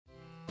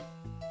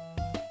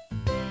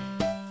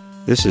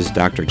This is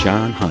Dr.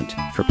 John Hunt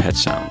for Pet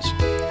Sounds.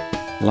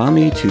 Allow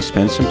me to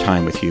spend some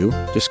time with you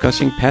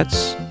discussing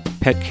pets,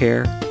 pet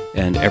care,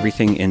 and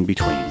everything in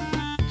between.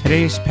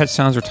 Today's Pet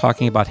Sounds are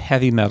talking about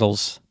heavy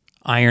metals,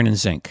 iron and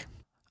zinc.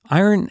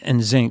 Iron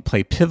and zinc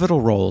play pivotal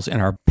roles in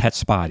our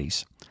pets'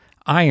 bodies.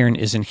 Iron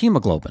is in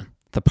hemoglobin,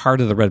 the part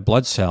of the red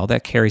blood cell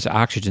that carries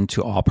oxygen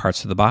to all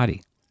parts of the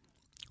body,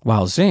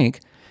 while zinc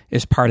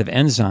is part of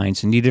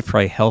enzymes needed for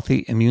a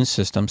healthy immune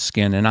system,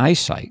 skin, and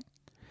eyesight.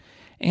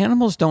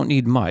 Animals don't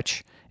need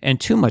much, and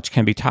too much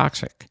can be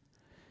toxic.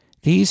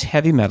 These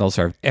heavy metals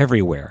are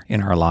everywhere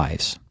in our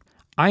lives.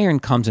 Iron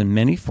comes in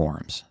many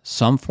forms.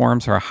 Some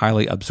forms are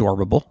highly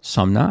absorbable,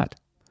 some not.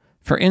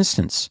 For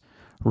instance,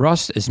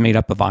 rust is made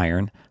up of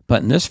iron,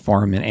 but in this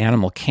form an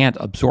animal can't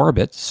absorb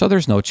it, so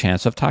there's no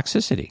chance of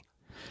toxicity.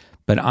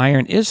 But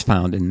iron is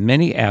found in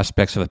many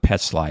aspects of a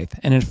pet's life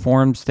and in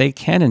forms they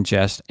can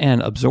ingest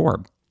and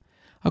absorb.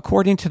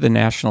 According to the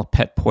National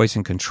Pet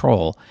Poison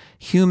Control,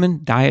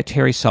 human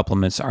dietary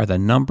supplements are the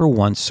number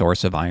one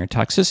source of iron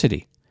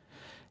toxicity.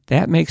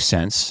 That makes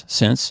sense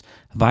since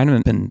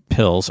vitamin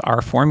pills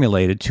are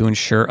formulated to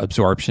ensure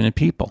absorption in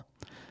people.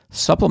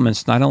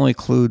 Supplements not only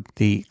include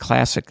the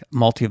classic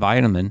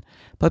multivitamin,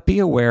 but be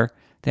aware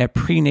that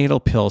prenatal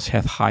pills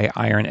have high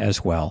iron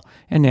as well,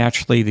 and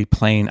naturally the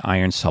plain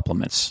iron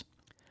supplements.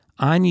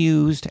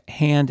 Unused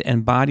hand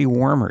and body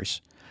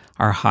warmers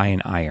are high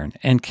in iron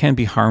and can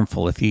be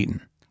harmful if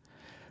eaten.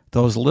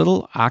 Those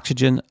little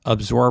oxygen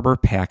absorber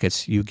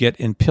packets you get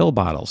in pill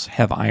bottles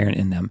have iron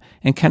in them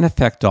and can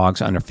affect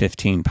dogs under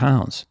 15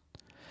 pounds.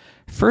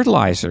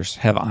 Fertilizers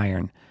have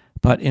iron,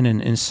 but in an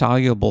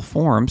insoluble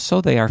form, so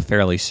they are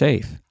fairly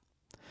safe.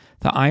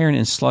 The iron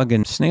in slug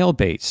and snail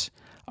baits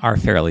are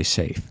fairly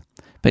safe.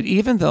 But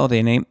even though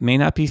they may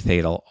not be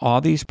fatal, all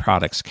these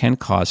products can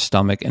cause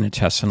stomach and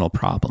intestinal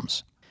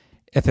problems.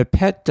 If a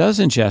pet does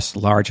ingest a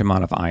large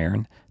amount of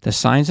iron, the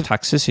signs of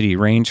toxicity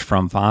range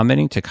from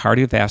vomiting to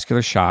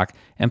cardiovascular shock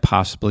and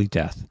possibly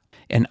death.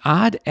 An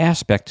odd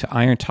aspect to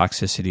iron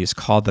toxicity is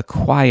called the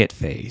quiet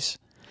phase.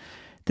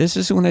 This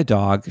is when a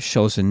dog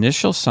shows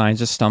initial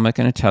signs of stomach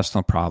and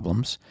intestinal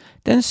problems,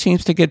 then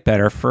seems to get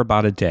better for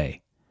about a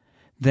day,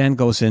 then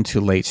goes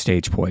into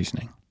late-stage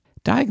poisoning.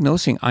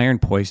 Diagnosing iron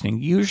poisoning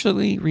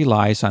usually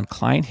relies on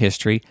client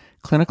history,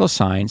 clinical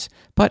signs,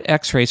 but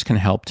x-rays can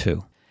help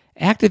too.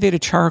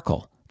 Activated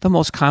charcoal, the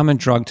most common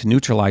drug to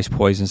neutralize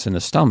poisons in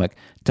the stomach,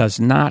 does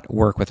not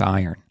work with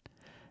iron.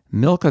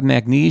 Milk of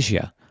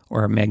magnesia,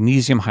 or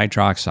magnesium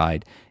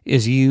hydroxide,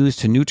 is used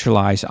to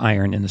neutralize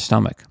iron in the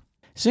stomach.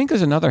 Zinc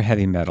is another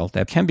heavy metal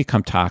that can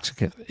become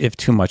toxic if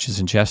too much is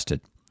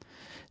ingested.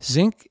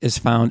 Zinc is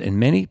found in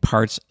many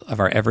parts of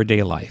our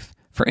everyday life.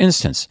 For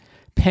instance,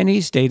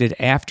 pennies dated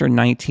after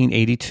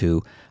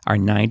 1982 are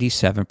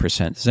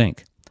 97%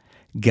 zinc.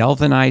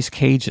 Galvanized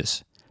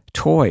cages,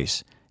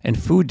 toys, and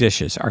food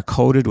dishes are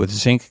coated with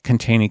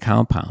zinc-containing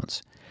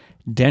compounds.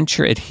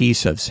 Denture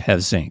adhesives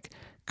have zinc.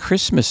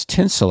 Christmas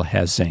tinsel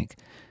has zinc.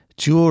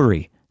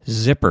 Jewelry,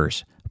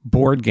 zippers,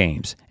 board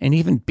games, and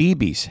even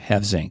BBs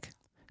have zinc.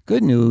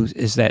 Good news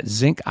is that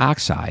zinc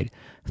oxide,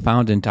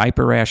 found in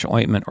diaper rash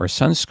ointment or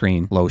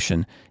sunscreen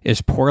lotion,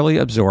 is poorly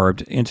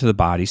absorbed into the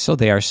body, so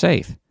they are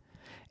safe.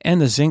 And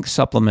the zinc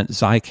supplement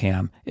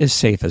Zicam is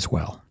safe as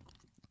well.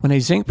 When a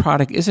zinc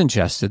product is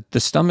ingested, the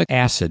stomach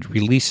acid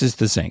releases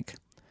the zinc.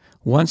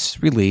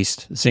 Once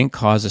released, zinc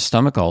causes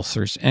stomach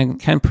ulcers and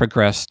can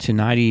progress to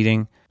not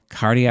eating,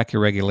 cardiac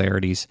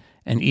irregularities,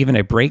 and even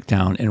a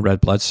breakdown in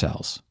red blood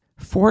cells.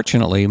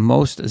 Fortunately,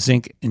 most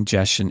zinc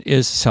ingestion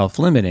is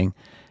self-limiting,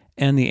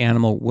 and the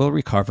animal will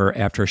recover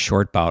after a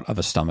short bout of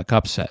a stomach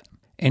upset.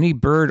 Any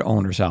bird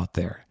owners out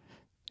there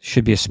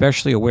should be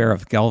especially aware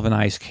of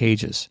galvanized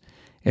cages.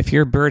 If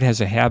your bird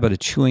has a habit of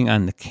chewing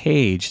on the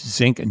cage,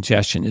 zinc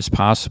ingestion is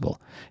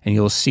possible, and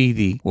you'll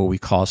see what we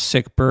call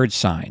sick bird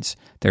signs.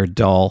 They're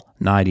dull,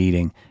 not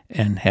eating,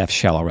 and have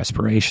shallow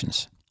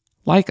respirations.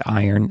 Like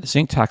iron,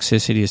 zinc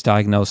toxicity is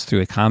diagnosed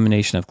through a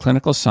combination of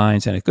clinical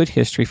signs and a good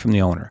history from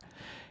the owner.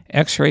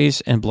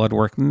 X-rays and blood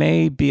work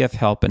may be of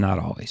help, but not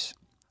always.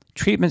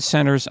 Treatment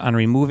centers on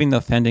removing the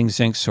offending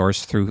zinc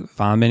source through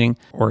vomiting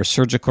or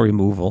surgical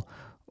removal,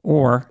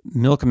 or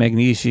milk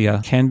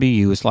magnesia can be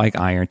used like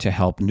iron to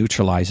help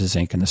neutralize the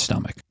zinc in the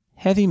stomach.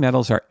 Heavy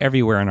metals are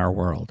everywhere in our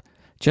world.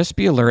 Just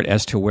be alert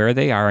as to where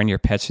they are in your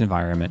pet's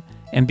environment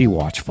and be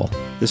watchful.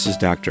 This is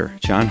Dr.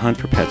 John Hunt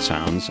for Pet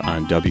Sounds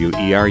on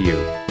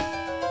WERU.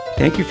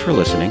 Thank you for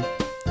listening.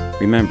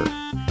 Remember,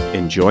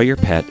 enjoy your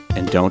pet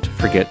and don't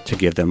forget to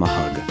give them a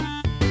hug.